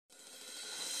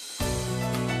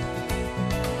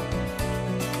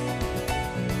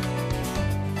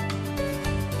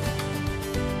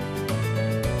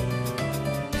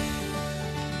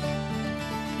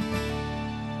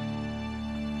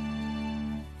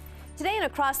Today in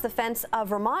Across the Fence, a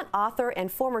Vermont author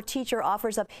and former teacher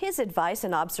offers up his advice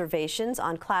and observations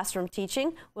on classroom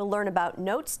teaching. We'll learn about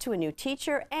notes to a new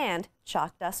teacher and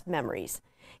chalk dust memories.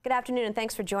 Good afternoon and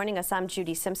thanks for joining us. I'm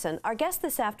Judy Simpson. Our guest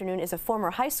this afternoon is a former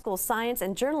high school science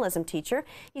and journalism teacher.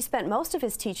 He spent most of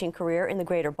his teaching career in the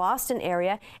greater Boston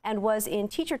area and was in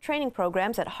teacher training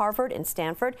programs at Harvard and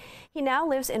Stanford. He now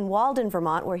lives in Walden,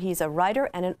 Vermont, where he's a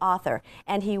writer and an author.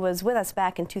 And he was with us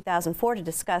back in 2004 to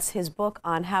discuss his book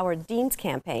on Howard Dean's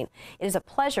campaign. It is a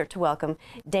pleasure to welcome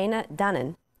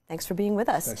Dunnan. Thanks for being with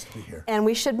us. Nice to be here. And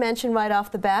we should mention right off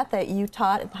the bat that you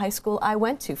taught at the high school I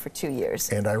went to for 2 years.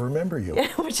 And I remember you.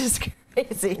 Which is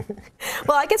crazy.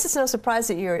 Well, I guess it's no surprise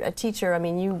that you're a teacher. I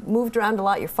mean, you moved around a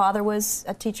lot. Your father was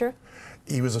a teacher?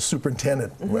 He was a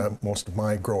superintendent most of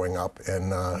my growing up,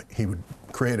 and he would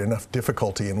create enough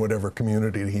difficulty in whatever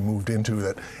community he moved into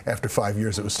that after 5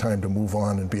 years it was time to move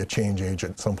on and be a change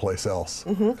agent someplace else.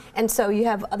 And so you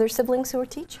have other siblings who are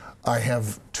teach? I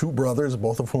have two brothers,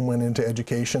 both of whom went into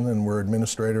education and were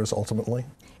administrators ultimately.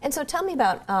 And so tell me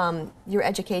about your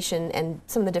education and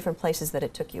some of the different places that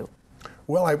it took you.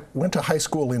 Well, I went to high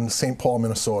school in St. Paul,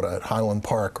 Minnesota at Highland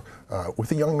Park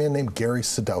with a young man named Gary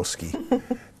Sadowski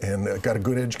and got a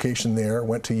good education there.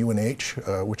 Went to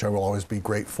UNH, which I will always be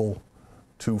grateful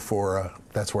to for,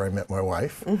 that's where I met my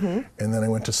wife. And then I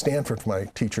went to Stanford for my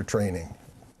teacher training.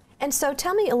 And so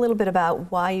tell me a little bit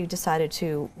about why you decided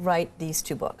to write these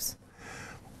two books.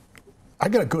 I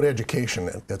got a good education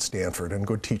at Stanford and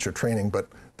good teacher training, but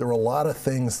there were a lot of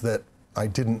things that I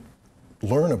didn't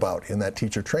learn about in that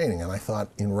teacher training, and I thought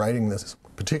in writing this,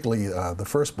 particularly the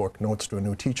first book, Notes to a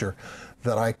New Teacher,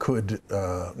 that I could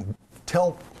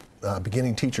tell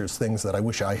beginning teachers things that I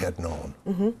wish I had known.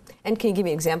 And can you give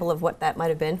me an example of what that might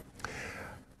have been?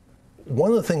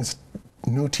 One of the things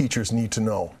new teachers need to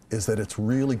know is that it's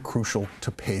really crucial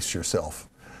to pace yourself.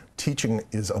 Teaching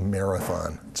is a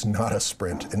marathon, it's not a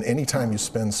sprint, and anytime you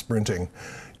spend sprinting,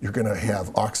 you're going to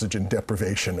have oxygen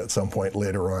deprivation at some point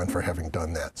later on for having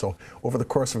done that. So over the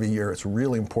course of a year, it's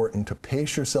really important to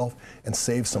pace yourself and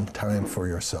save some time for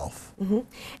yourself.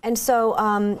 And so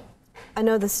I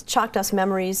know this Chalk Dust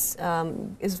Memories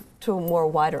is to a more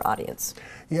wider audience.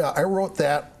 Yeah, I wrote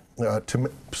that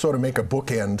to sort of make a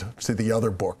bookend to the other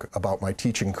book about my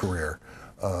teaching career.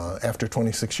 After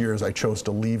 26 years, I chose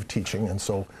to leave teaching, and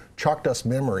so Chalk Dust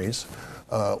Memories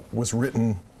was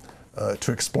written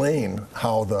to explain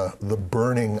how the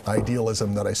burning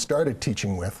idealism that I started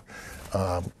teaching with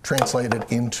translated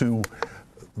into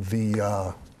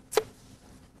the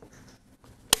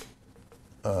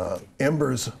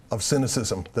embers of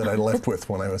cynicism that I left with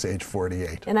when I was age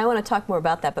 48. And I want to talk more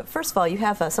about that, but first of all, you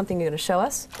have something you're going to show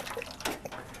us?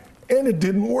 And it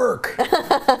didn't work.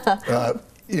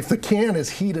 If the can is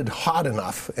heated hot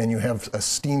enough and you have a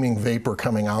steaming vapor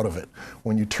coming out of it,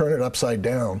 when you turn it upside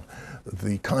down,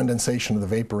 the condensation of the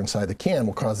vapor inside the can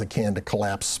will cause the can to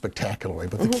collapse spectacularly.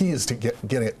 But the key is to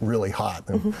get it really hot.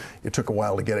 And it took a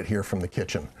while to get it here from the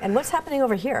kitchen. And what's happening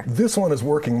over here? This one is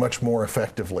working much more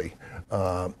effectively.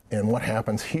 And what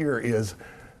happens here is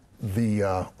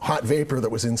the hot vapor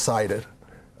that was inside it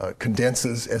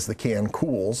condenses as the can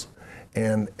cools.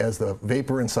 And as the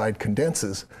vapor inside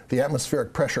condenses, the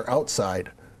atmospheric pressure outside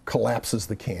collapses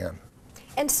the can.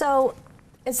 And so,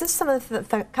 is this some of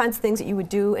the kinds of things that you would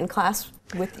do in class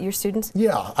with your students?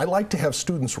 Yeah, I like to have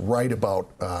students write about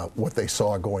what they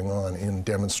saw going on in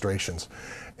demonstrations.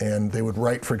 And they would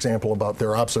write, for example, about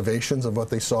their observations of what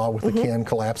they saw with the can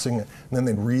collapsing, and then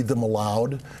they'd read them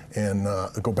aloud and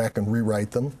go back and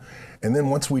rewrite them. And then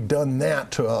once we'd done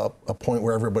that to a point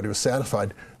where everybody was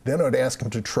satisfied, then I'd ask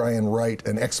them to try and write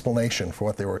an explanation for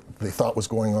what they thought was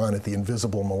going on at the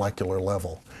invisible molecular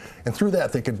level. And through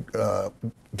that, they could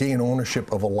gain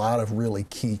ownership of a lot of really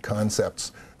key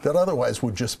concepts that otherwise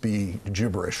would just be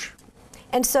gibberish.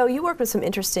 And so you worked with some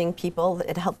interesting people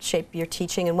that helped shape your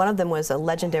teaching, and one of them was a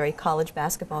legendary college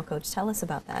basketball coach. Tell us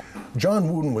about that.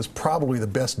 John Wooden was probably the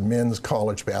best men's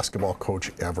college basketball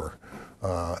coach ever.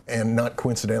 And not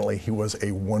coincidentally, he was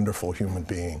a wonderful human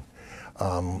being.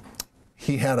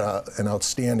 He had an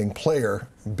outstanding player,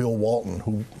 Bill Walton,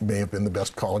 who may have been the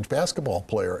best college basketball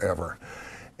player ever.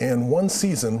 And one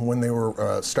season, when they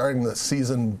were starting the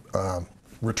season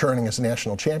returning as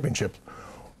national championship,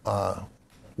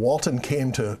 Walton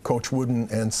came to Coach Wooden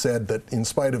and said that in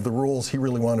spite of the rules, he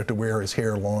really wanted to wear his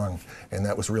hair long, and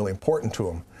that was really important to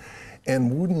him.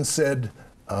 And Wooden said,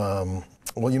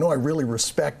 well, you know, I really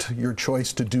respect your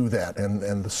choice to do that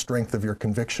and the strength of your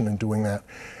conviction in doing that.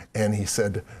 And he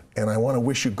said, and I want to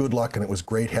wish you good luck, and it was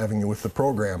great having you with the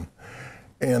program.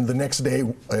 And the next day,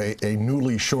 a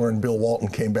newly shorn Bill Walton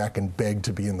came back and begged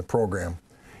to be in the program.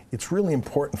 it's really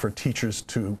important for teachers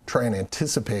to try and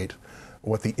anticipate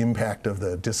what the impact of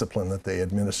the discipline that they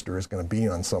administer is going to be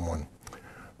on someone.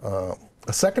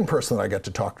 A second person that I got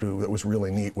to talk to that was really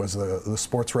neat was the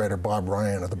sports writer Bob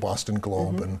Ryan of the Boston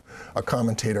Globe and a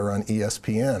commentator on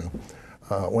ESPN.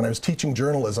 When I was teaching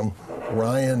journalism,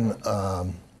 Ryan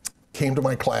came to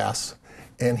my class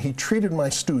and he treated my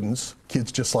students,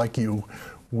 kids just like you,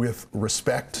 with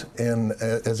respect and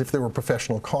as if they were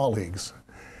professional colleagues.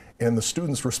 And the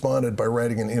students responded by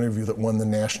writing an interview that won the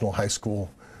National High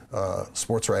School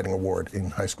Sports Writing Award in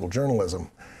high school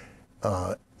journalism.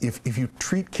 If you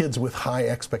treat kids with high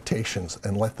expectations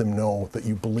and let them know that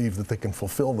you believe that they can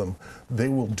fulfill them, they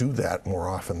will do that more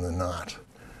often than not.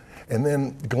 And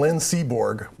then Glenn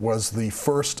Seaborg was the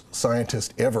first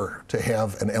scientist ever to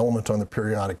have an element on the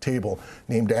periodic table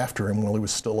named after him while he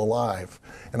was still alive.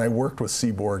 And I worked with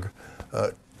Seaborg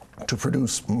to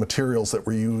produce materials that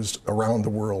were used around the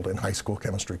world in high school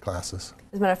chemistry classes.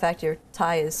 As a matter of fact, your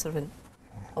tie is sort of an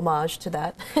homage to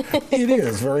that. It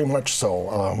is, very much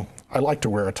so. I like to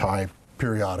wear a tie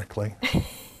periodically.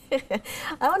 I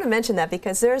want to mention that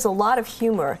because there's a lot of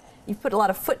humor. You've put a lot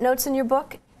of footnotes in your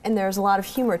book, and there's a lot of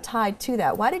humor tied to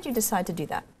that. Why did you decide to do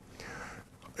that?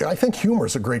 I think humor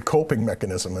is a great coping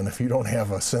mechanism, and if you don't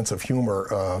have a sense of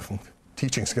humor,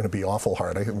 teaching's going to be awful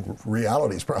hard. I think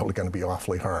reality is probably going to be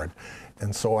awfully hard.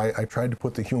 And so I tried to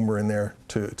put the humor in there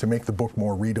to make the book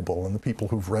more readable, and the people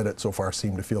who've read it so far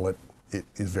seem to feel it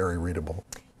is very readable.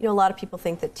 You know, a lot of people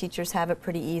think that teachers have it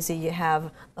pretty easy. You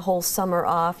have the whole summer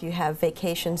off, you have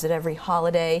vacations at every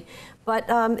holiday, but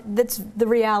the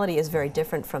reality is very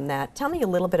different from that. Tell me a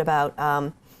little bit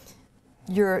about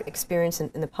your experience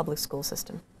in the public school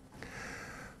system.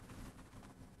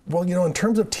 Well, you know, in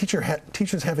terms of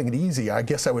teachers having it easy, I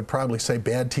guess I would probably say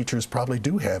bad teachers probably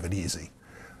do have it easy.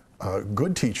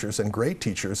 Good teachers and great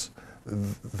teachers,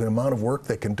 the amount of work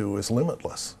they can do is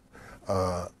limitless.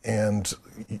 And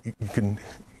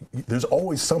there's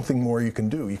always something more you can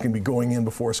do. You can be going in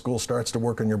before school starts to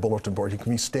work on your bulletin board. You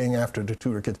can be staying after to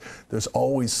tutor kids. There's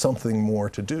always something more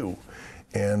to do.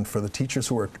 And for the teachers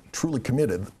who are truly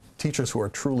committed, teachers who are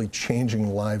truly changing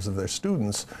the lives of their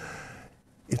students,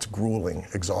 it's grueling,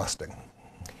 exhausting.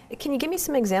 Can you give me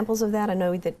some examples of that? I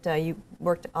know that you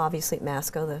worked obviously at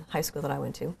Masco, the high school that I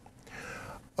went to.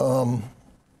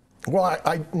 Well,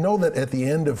 I know that at the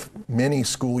end of many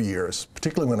school years,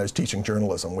 particularly when I was teaching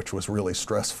journalism, which was really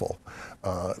stressful,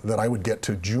 that I would get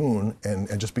to June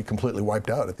and just be completely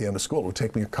wiped out at the end of school. It would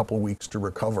take me a couple weeks to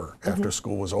recover after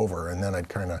school was over, and then I'd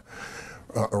kind of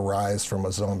arise from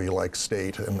a zombie-like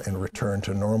state and return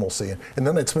to normalcy. And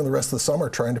then I'd spend the rest of the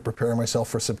summer trying to prepare myself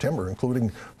for September,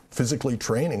 including physically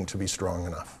training to be strong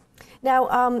enough.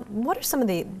 Now, what are some of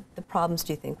the problems,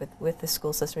 do you think, with the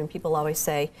school system? And people always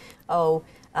say, oh,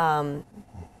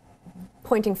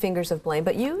 pointing fingers of blame,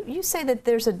 but you say that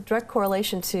there's a direct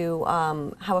correlation to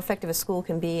how effective a school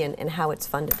can be and how it's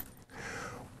funded.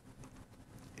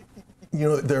 You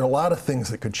know, there are a lot of things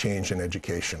that could change in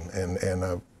education, and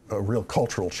a real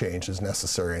cultural change is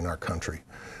necessary in our country.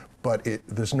 But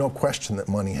there's no question that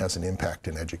money has an impact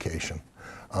in education.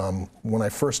 When I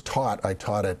first taught, I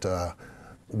taught at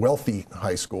wealthy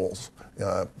high schools,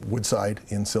 Woodside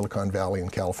in Silicon Valley in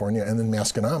California, and then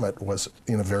Masconomet was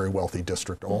in a very wealthy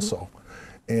district also.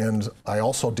 And I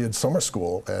also did summer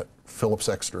school at Phillips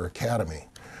Exeter Academy,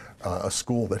 a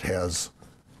school that has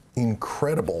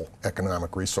incredible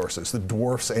economic resources that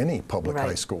dwarfs any public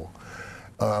high school.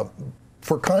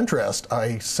 For contrast,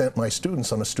 I sent my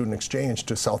students on a student exchange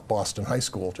to South Boston High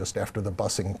School just after the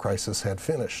busing crisis had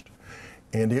finished.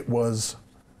 And it was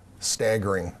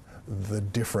staggering, the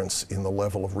difference in the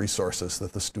level of resources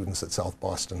that the students at South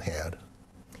Boston had.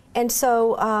 And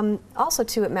so, also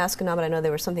too at Masconomet, I know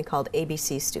there was something called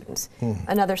ABC students,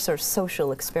 another sort of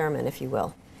social experiment, if you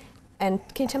will. And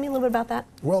can you tell me a little bit about that?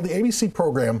 Well, the ABC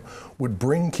program would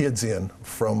bring kids in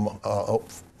from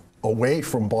away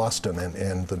from Boston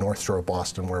and the North Shore of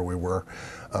Boston where we were,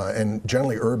 and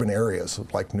generally urban areas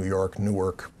like New York,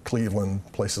 Newark, Cleveland,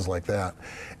 places like that.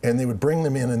 And they would bring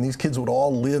them in, and these kids would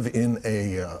all live in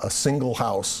a single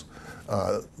house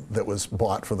that was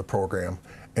bought for the program.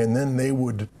 And then they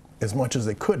would, as much as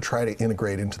they could, try to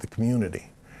integrate into the community.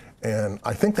 And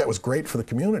I think that was great for the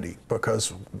community, because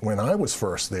when I was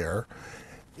first there,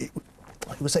 it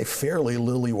was a fairly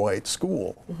lily-white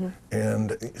school.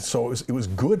 And so it was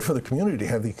good for the community to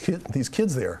have these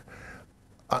kids there.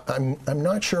 I'm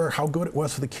not sure how good it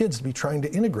was for the kids to be trying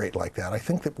to integrate like that. I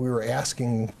think that we were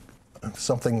asking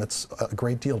something that's a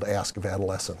great deal to ask of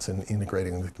adolescents in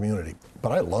integrating in the community.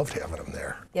 But I loved having them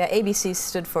there. Yeah, ABC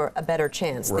stood for a better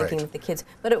chance, Right. thinking of the kids.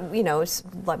 But it, you know, it's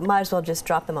like might as well just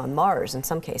drop them on Mars in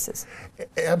some cases.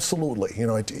 Absolutely. You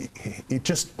know, it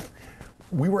just,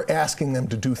 we were asking them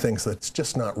to do things that's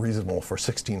just not reasonable for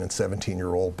 16 and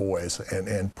 17-year-old boys,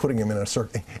 and putting them in a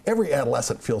certain, every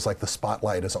adolescent feels like the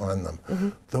spotlight is on them. Mm-hmm.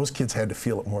 Those kids had to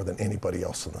feel it more than anybody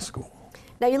else in the school.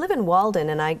 Now, you live in Walden,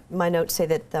 and my notes say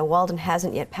that Walden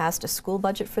hasn't yet passed a school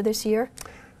budget for this year.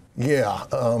 Yeah,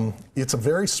 it's a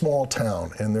very small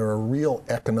town, and there are real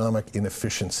economic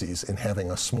inefficiencies in having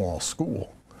a small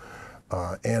school.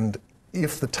 And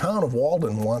if the town of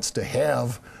Walden wants to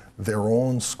have their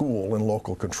own school and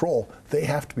local control, they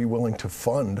have to be willing to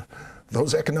fund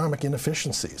those economic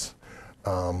inefficiencies.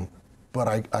 But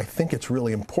I think it's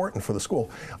really important for the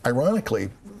school. Ironically,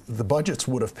 the budgets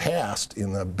would have passed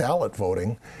in the ballot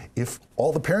voting if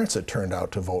all the parents had turned out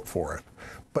to vote for it.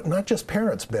 But not just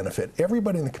parents benefit.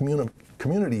 Everybody in the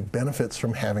community benefits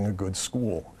from having a good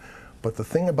school. But the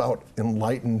thing about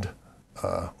enlightened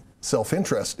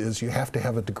self-interest is you have to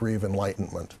have a degree of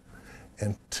enlightenment.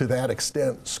 And to that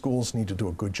extent, schools need to do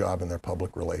a good job in their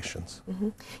public relations.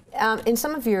 Mm-hmm. In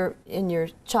some of your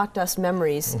chalk dust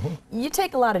memories, you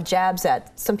take a lot of jabs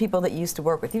at some people that you used to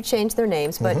work with. You changed their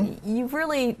names, but you've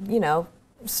really, you know,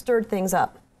 stirred things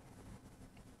up.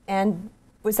 And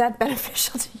was that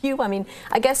beneficial to you? I mean,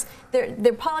 I guess there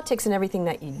are politics in everything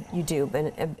that you do,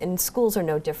 but and schools are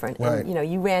no different. Right. And, you know,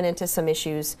 you ran into some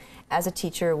issues as a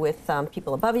teacher with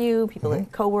people above you, people,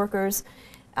 co-workers.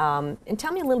 And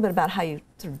tell me a little bit about how you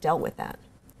sort of dealt with that.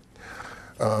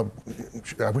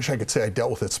 I wish I could say I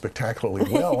dealt with it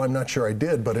spectacularly well. I'm not sure I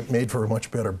did, but it made for a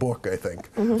much better book, I think.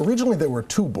 Originally there were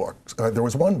two books. There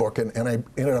was one book, and I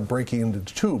ended up breaking into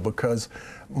two because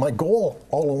my goal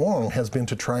all along has been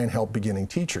to try and help beginning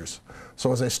teachers.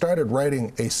 So as I started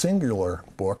writing a singular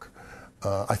book,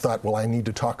 I thought, well, I need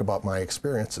to talk about my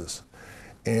experiences.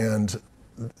 And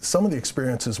some of the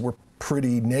experiences were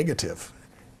pretty negative.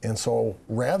 And so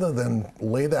rather than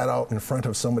lay that out in front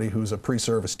of somebody who's a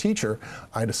pre-service teacher,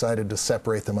 I decided to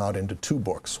separate them out into two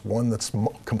books. One that's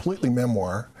completely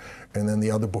memoir, and then the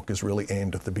other book is really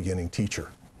aimed at the beginning teacher.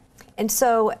 And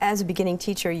so as a beginning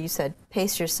teacher, you said,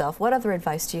 pace yourself. What other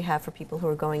advice do you have for people who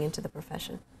are going into the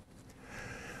profession?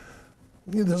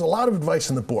 There's a lot of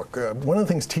advice in the book. One of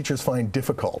the things teachers find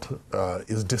difficult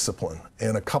is discipline.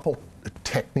 And a couple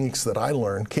techniques that I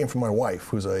learned came from my wife,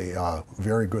 who's a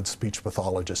very good speech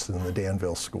pathologist in the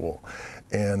Danville School.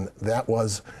 And that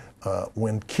was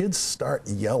when kids start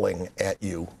yelling at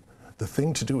you, the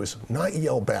thing to do is not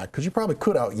yell back, because you probably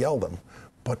could out-yell them,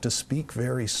 but to speak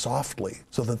very softly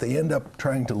so that they end up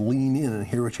trying to lean in and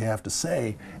hear what you have to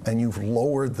say, and you've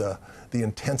lowered the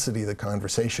intensity of the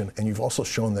conversation, and you've also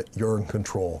shown that you're in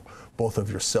control, both of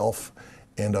yourself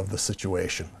and of the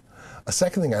situation. A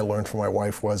second thing I learned from my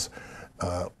wife was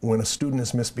when a student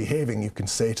is misbehaving, you can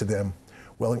say to them,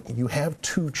 well, you have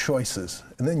two choices,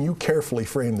 and then you carefully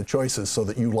frame the choices so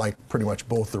that you like pretty much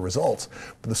both the results.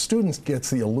 But the student gets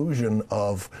the illusion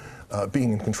of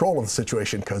being in control of the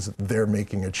situation because they're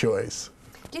making a choice.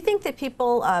 Do you think that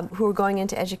people who are going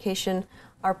into education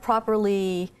are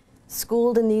properly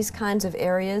schooled in these kinds of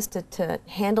areas to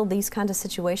handle these kinds of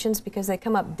situations? Because they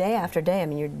come up day after day. I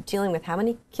mean, you're dealing with how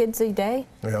many kids a day?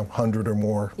 Yeah, 100 or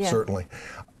more, yeah. Certainly.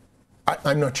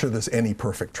 I'm not sure there's any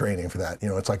perfect training for that. You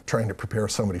know, it's like trying to prepare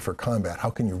somebody for combat. How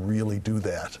can you really do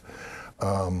that?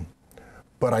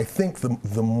 But I think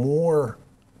the more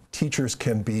teachers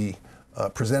can be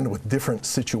presented with different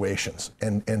situations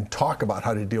and talk about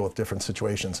how to deal with different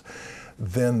situations,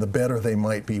 then the better they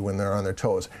might be when they're on their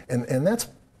toes. And that's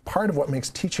part of what makes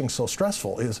teaching so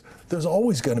stressful, is there's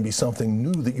always going to be something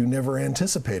new that you never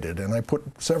anticipated. And I put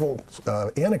several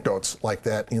anecdotes like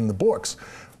that in the books.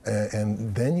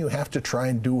 And then you have to try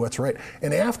and do what's right.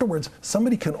 And afterwards,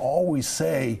 somebody can always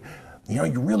say, you know,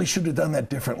 you really should have done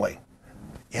that differently.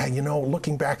 Yeah, you know,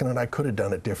 looking back on it, I could have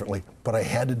done it differently, but I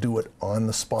had to do it on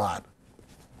the spot.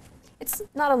 It's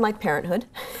not unlike parenthood.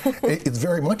 It's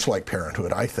very much like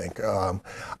parenthood, I think.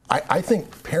 I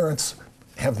think parents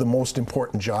have the most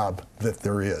important job that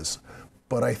there is,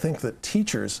 but I think that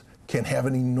teachers can have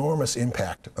an enormous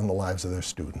impact on the lives of their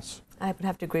students. I would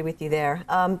have to agree with you there.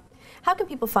 How can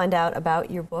people find out about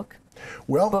your book?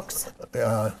 Well, books?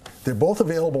 They're both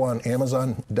available on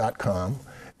Amazon.com,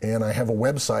 and I have a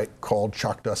website called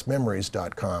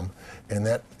chalkdustmemories.com, and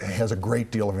that has a great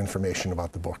deal of information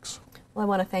about the books. Well, I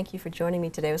want to thank you for joining me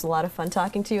today. It was a lot of fun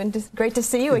talking to you, and just great to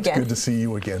see you again. It's good to see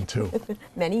you again, too.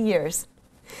 Many years.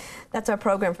 That's our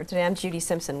program for today. I'm Judy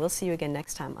Simpson. We'll see you again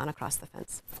next time on Across the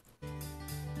Fence.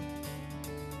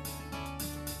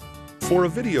 For a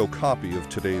video copy of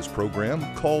today's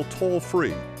program, call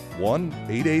toll-free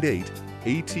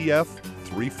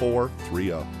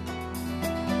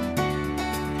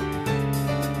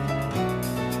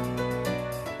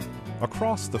 1-888-ATF-3430.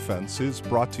 Across the Fence is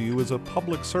brought to you as a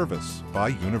public service by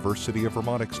University of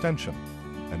Vermont Extension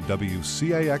and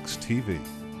WCAX-TV.